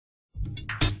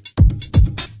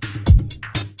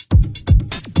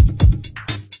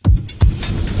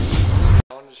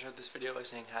start this video by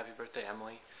saying happy birthday,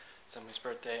 Emily. It's Emily's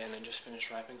birthday, and I just finished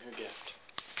wrapping her gift.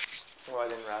 Well, I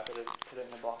didn't wrap it, I put it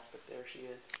in a box, but there she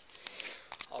is.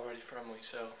 All ready for Emily,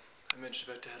 so I'm just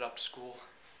about to head off to school.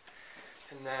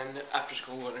 And then after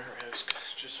school, I'm going to her house,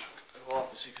 well,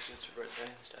 obviously, because it's her birthday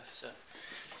and stuff, so.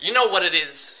 You know what it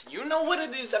is. You know what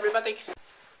it is, everybody.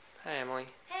 Hi, Emily.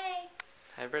 Hey.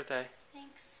 Happy birthday.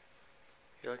 Thanks.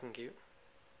 You're looking cute.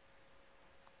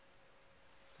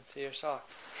 Let's see your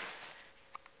socks.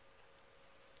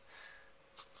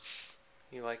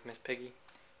 You like Miss Piggy?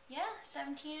 Yeah,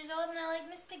 17 years old and I like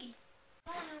Miss Piggy.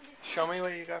 Show me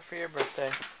what you got for your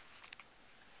birthday.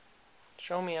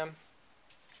 Show me,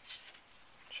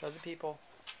 Show the people.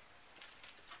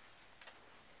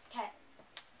 Okay.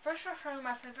 First I'll show you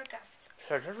my favorite gift.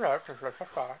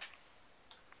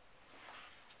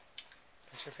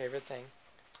 What's your favorite thing?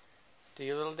 Do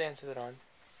your little dance with it on.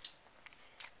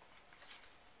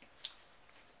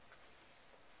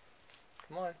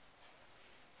 Come on.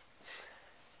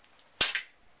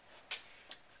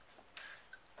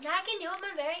 Now I can do it with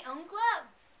my very own glove.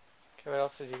 Okay, what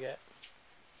else did you get?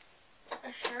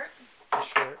 A shirt. A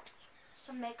shirt.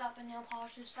 Some makeup and nail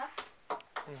polish and stuff.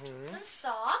 Mm-hmm. Some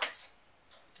socks.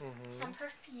 Mm-hmm. Some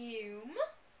perfume.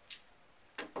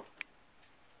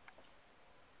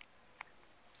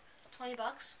 20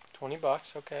 bucks. 20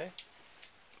 bucks, okay.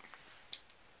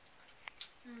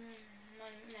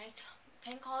 My nice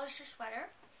pink Hollister sweater.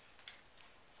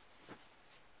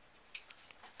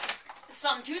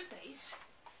 Some toothpaste.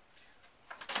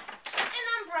 An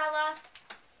umbrella.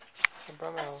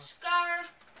 A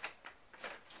scarf.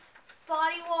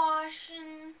 Body wash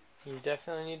and... You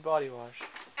definitely need body wash.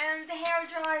 And the hair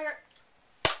dryer.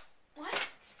 What?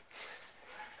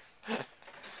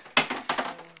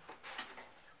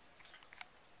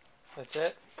 That's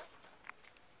it?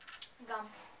 Gum.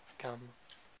 Gum.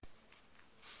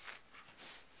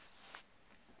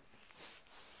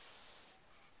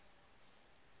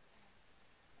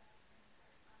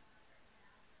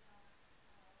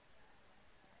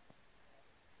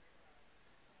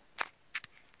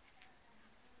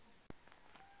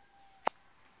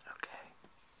 Okay.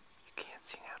 You can't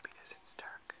see now because it's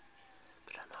dark,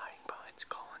 but I'm hiding behind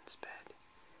Cowan's bed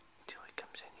until he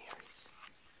comes in here. He's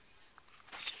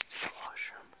in the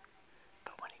washroom,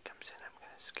 but when he comes in, I'm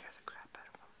gonna scare the crap out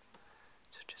of him.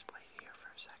 So just wait here for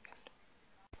a second.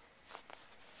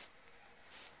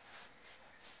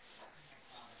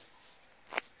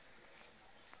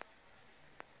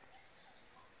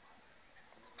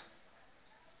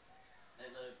 Hey,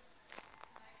 Luke.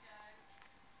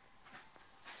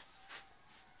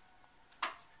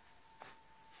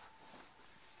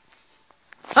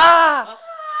 Ah!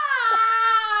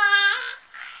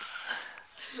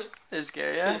 Did it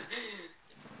scare you?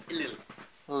 A little.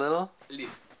 A little? A little.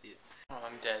 Yeah. Oh,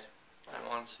 I'm dead. I'm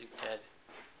honestly dead.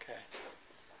 Okay.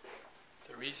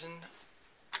 The reason...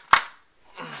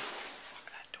 Lock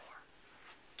that door.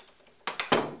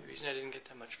 The reason I didn't get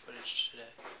that much footage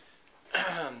today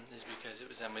is because it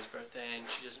was Emily's birthday and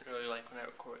she doesn't really like when I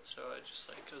record, so I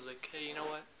was like, hey, you know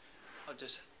what? I'll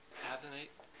just have the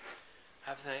night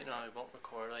and I won't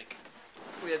record. Like,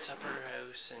 we had supper at her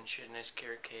house and she had a nice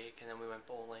carrot cake and then we went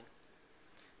bowling.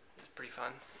 It was pretty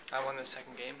fun. I won the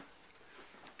second game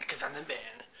because I'm the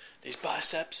man. These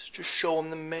biceps, just show them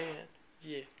the man.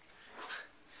 Yeah.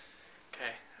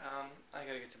 Okay, I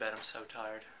gotta get to bed. I'm so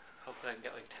tired. Hopefully I can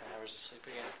get like 10 hours of sleep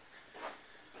again.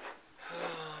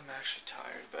 Oh, I'm actually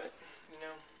tired, but, you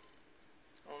know,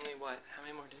 only what? How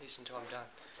many more days until I'm done?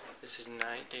 This is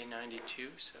day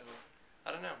 92, so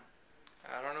I don't know.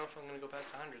 I don't know if I'm gonna go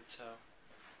past 100, so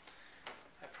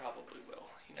I probably will.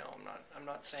 You know, I'm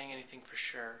not saying anything for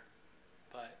sure,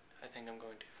 but I think I'm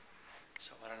going to.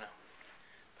 So I don't know.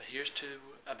 But here's to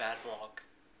a bad vlog.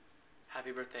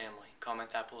 Happy birthday, Emily. Comment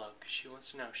that below, because she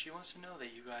wants to know. She wants to know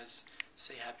that you guys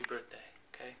say happy birthday,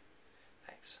 okay?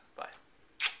 Thanks. Bye.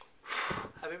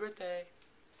 Happy birthday,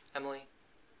 Emily.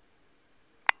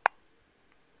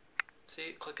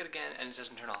 See, click it again and it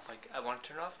doesn't turn off. Like, I want it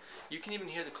to turn off. You can even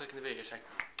hear the click in the video. It's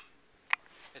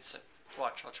like,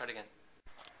 watch, I'll try it again.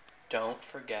 Don't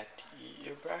forget to eat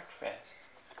your breakfast.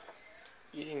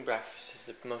 Eating breakfast is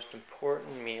the most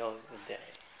important meal of the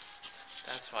day.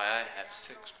 That's why I have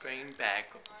 6-grain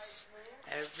bagels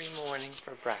every morning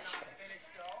for breakfast.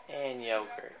 And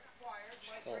yogurt.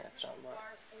 Yeah, that's not much.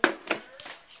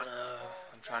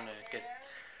 I'm trying to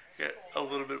get a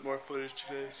little bit more footage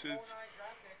today since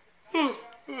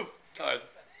tired.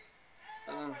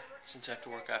 Since I have to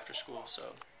work after school,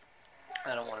 so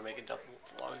I don't want to make a double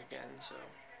vlog again, so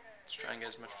let's try and get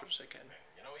as much footage as I can.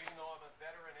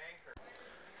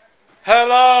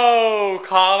 Hello,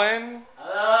 Colin.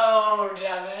 Oh,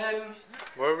 Devin.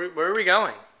 Where are we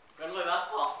going? Go to play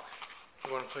basketball.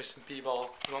 You want to play some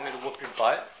b-ball? You want me to whoop your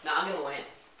butt? No, I'm gonna win.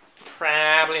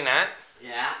 Probably not.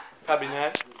 Yeah. Probably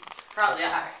not. Probably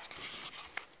are.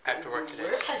 After work today.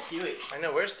 Where's that Huey? I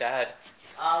know. Where's Dad?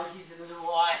 Oh, he's in the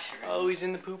washroom. Oh, he's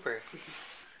in the pooper.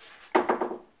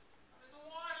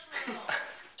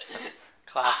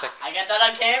 Classic. I got that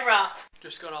on camera.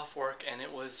 Just got off work and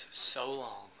it was so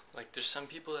long. Like, there's some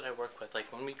people that I work with,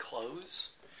 like when we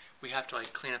close, we have to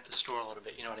like clean up the store a little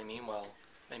bit, you know what I mean? Well,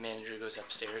 my manager goes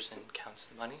upstairs and counts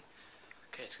the money.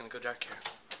 Okay, it's gonna go dark here.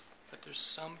 But there's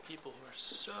some people who are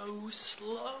so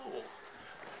slow.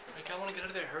 Like, I wanna get out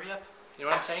of there, hurry up. You know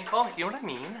what I'm saying, Cole? You know what I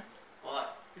mean?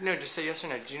 What? No, just say yes or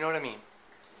no. Do you know what I mean?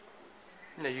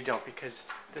 No, you don't, because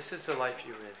this is the life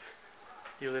you live.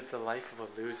 You live the life of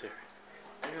a loser.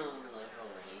 I don't really know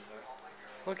what it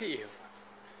is. Look at you.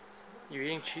 You're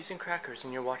eating cheese and crackers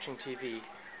and you're watching TV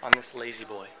on this lazy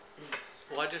boy.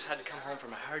 Well, I just had to come home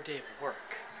from a hard day of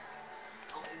work.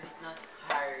 Oh, it's not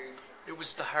hard. It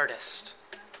was the hardest.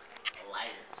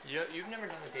 Life. You've never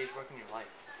done a day's work in your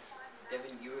life.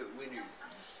 Devin, you're winners.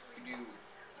 You do.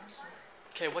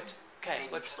 Okay,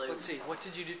 let's see. What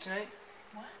did you do tonight?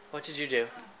 What did you do?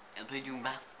 I played you in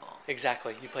basketball.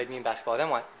 Exactly. You played me in basketball. Then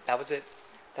what? That was it.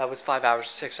 That was 5 hours,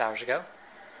 6 hours ago.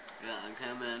 Yeah, I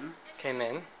came in. Came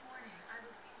in.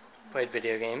 Played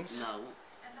video games. No.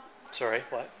 Sorry,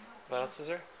 what? What else was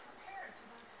there?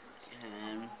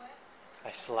 And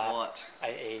I slept. What?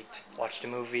 I ate. Watched a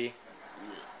movie.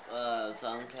 was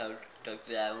on the couch, took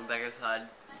the went back outside,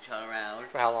 shot around.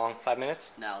 For how long? 5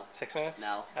 minutes? No. 6 minutes?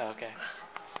 No. Oh, okay.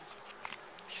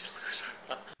 He's a loser.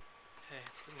 Okay,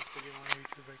 putting this video on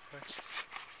YouTube right quick.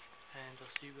 And I'll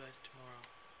see you guys tomorrow.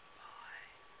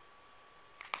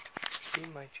 Bye.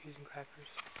 Eat my cheese and crackers.